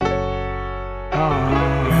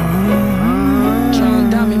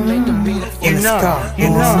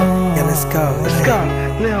Let's go.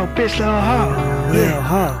 Little bitch, little hoe.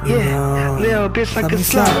 Yeah, little bitch like a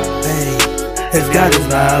slut. Hey, as God is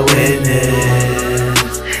my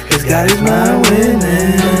witness. As God is my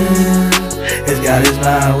witness. As God is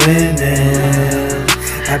my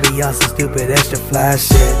witness. I be on some stupid extra fly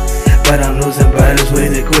shit, but I'm losing brothers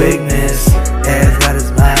with the quickness. As God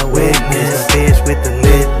is my witness. Bitch with the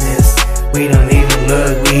litness. We don't even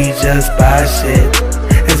look, we just buy shit.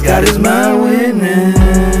 As God is my witness.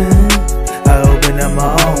 I open up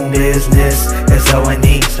my own business. That's all I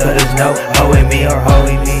need, so there's no owing me or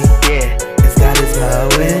holding me. Yeah, as God is my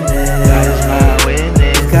witness. God is my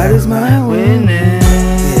witness. God is my witness.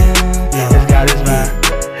 As God is my.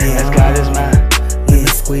 As God is my. Lemon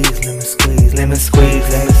squeeze, lemon squeeze, lemon squeeze,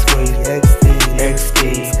 lemon squeeze.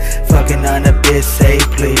 XD. Fucking on a bitch, say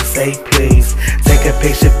please, say please. Take a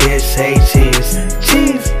picture, bitch, say cheese,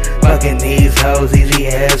 cheese. Fucking these hoes, easy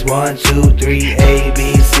as 1, 2, 3, A,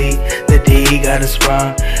 B, C. The D got a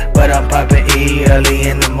sprung, but I'm popping E early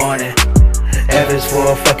in the morning. F is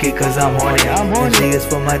for fuck it, cause I'm horny. And G is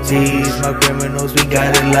for my G's, my criminals, we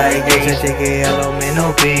got it like H.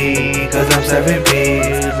 J-K-L-O-M-N-O-P, cause I'm serving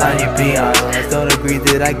peas on your peons. Don't agree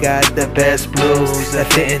that I got the best blues. That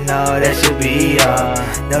fitting all, that should be on.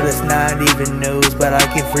 No, that's not even news, but I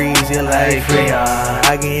can freeze you like Freon.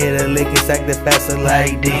 I can hit a lick and sack the faster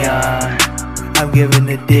like Dion. I'm giving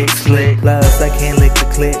the dick slick, plus I can't lick the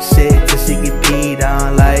clit shit till she get peed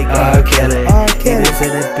on like R. Kelly. Hit it to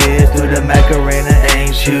the bitch through the Macarena,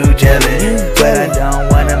 ain't you jealous? But I don't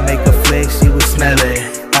wanna make a flick, she would smell it.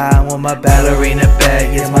 I want my ballerina back,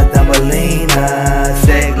 yes my Thumbelina.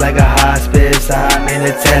 Sick like a hospice, I'm in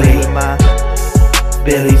the telly with my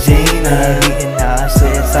Billie Jean. Eating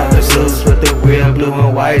nonsense, I'm the blues with the real blue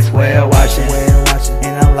and white whale watching.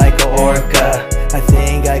 And I'm like an orca, I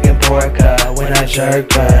think I can pork her when I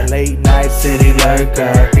jerk her. Late night city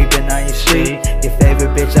lurker, creeping on your street. Your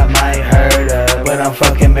favorite bitch, I might hurt her, but I'm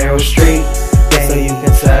fucking Meryl Streep, so you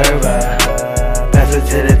can serve her. Pass it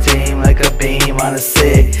to the team like a beam on a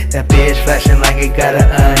sick. That bitch flashing like it got an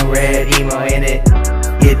unread emo in it.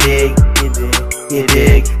 You dig, you dig, you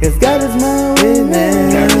dig. Cause God is my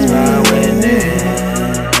witness. God is my witness.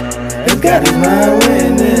 Cause God is my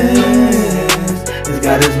witness.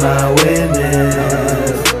 God is my witness.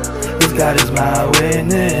 God is my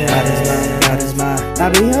witness. God is my. I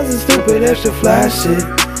be on some stupid extra fly shit,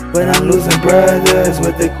 but I'm losing brothers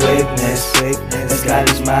with the quickness. As God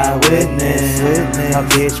is my witness. My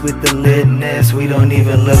bitch with the litness. We don't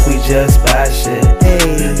even look, we just buy shit.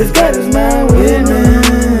 As God is my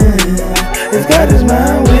witness. As God is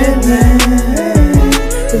my witness.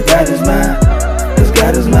 As God is my. As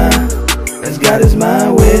God is my. As God is my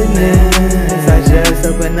witness. I just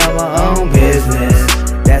open up my own business.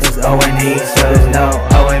 That's all I need, so there's no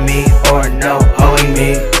owing me or no owing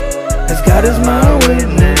me. As God is my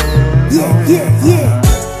witness. Yeah.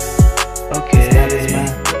 Okay.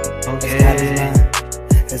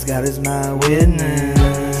 As God is my witness.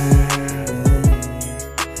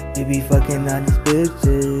 We be fucking on these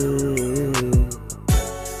bitches.